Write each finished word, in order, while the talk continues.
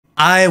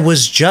I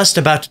was just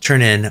about to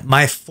turn in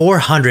my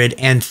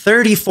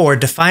 434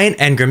 Defiant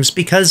Engrams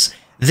because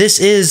this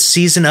is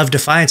Season of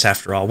Defiance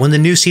after all. When the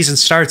new season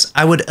starts,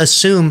 I would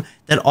assume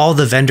that all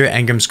the vendor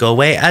engrams go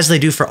away, as they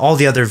do for all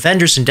the other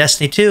vendors in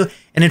Destiny 2.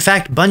 And in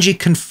fact, Bungie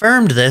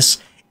confirmed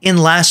this in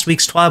last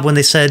week's Twab when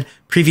they said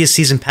previous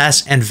season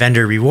pass and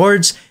vendor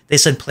rewards. They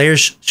said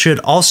players should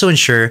also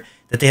ensure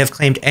that they have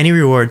claimed any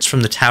rewards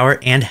from the Tower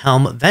and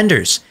Helm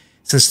vendors,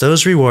 since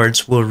those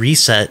rewards will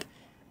reset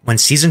when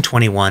Season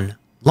 21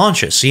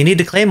 launches. So you need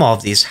to claim all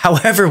of these.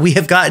 However, we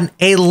have gotten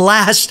a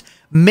last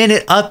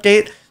minute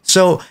update.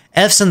 So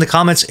F's in the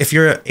comments if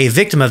you're a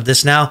victim of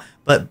this now,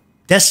 but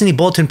Destiny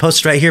Bulletin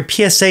posted right here,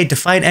 PSA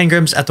Defiant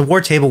Engrams at the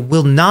War Table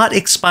will not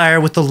expire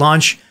with the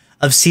launch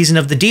of Season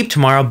of the Deep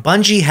tomorrow.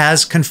 Bungie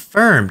has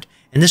confirmed,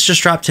 and this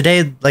just dropped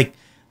today, like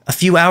a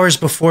few hours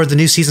before the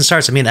new season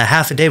starts. I mean, a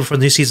half a day before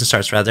the new season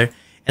starts, rather.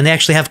 And they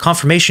actually have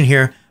confirmation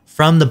here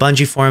from the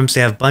Bungie forums.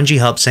 They have Bungie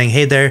help saying,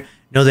 hey there,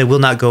 no, they will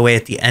not go away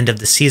at the end of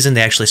the season.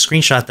 They actually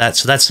screenshot that.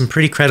 So that's some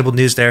pretty credible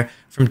news there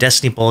from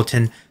Destiny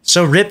Bulletin.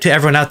 So rip to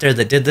everyone out there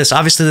that did this.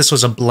 Obviously, this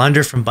was a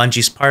blunder from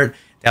Bungie's part.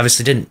 They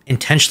obviously didn't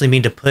intentionally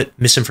mean to put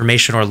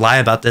misinformation or lie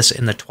about this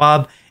in the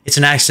TWAB. It's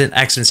an accident.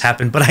 Accidents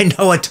happen. But I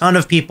know a ton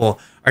of people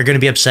are going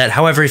to be upset.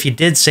 However, if you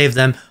did save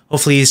them,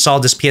 hopefully you saw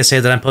this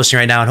PSA that I'm posting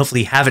right now, and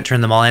hopefully you haven't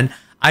turned them all in.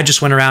 I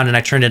just went around and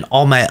I turned in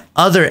all my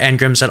other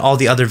engrams at all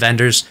the other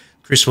vendors,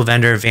 Crucible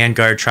vendor,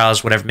 Vanguard,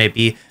 Trials, whatever it may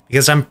be,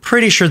 because I'm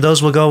pretty sure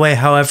those will go away.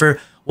 However,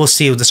 we'll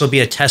see. This will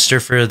be a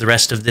tester for the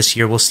rest of this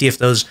year. We'll see if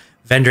those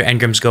vendor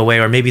engrams go away,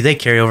 or maybe they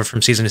carry over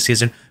from season to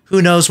season.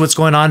 Who knows what's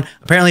going on?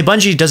 Apparently,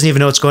 Bungie doesn't even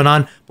know what's going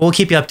on, but we'll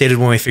keep you updated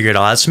when we figure it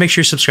all out. So make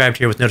sure you're subscribed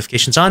here with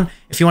notifications on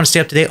if you want to stay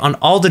up to date on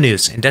all the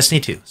news in Destiny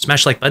 2.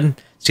 Smash the like button.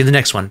 See you in the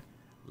next one.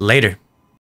 Later.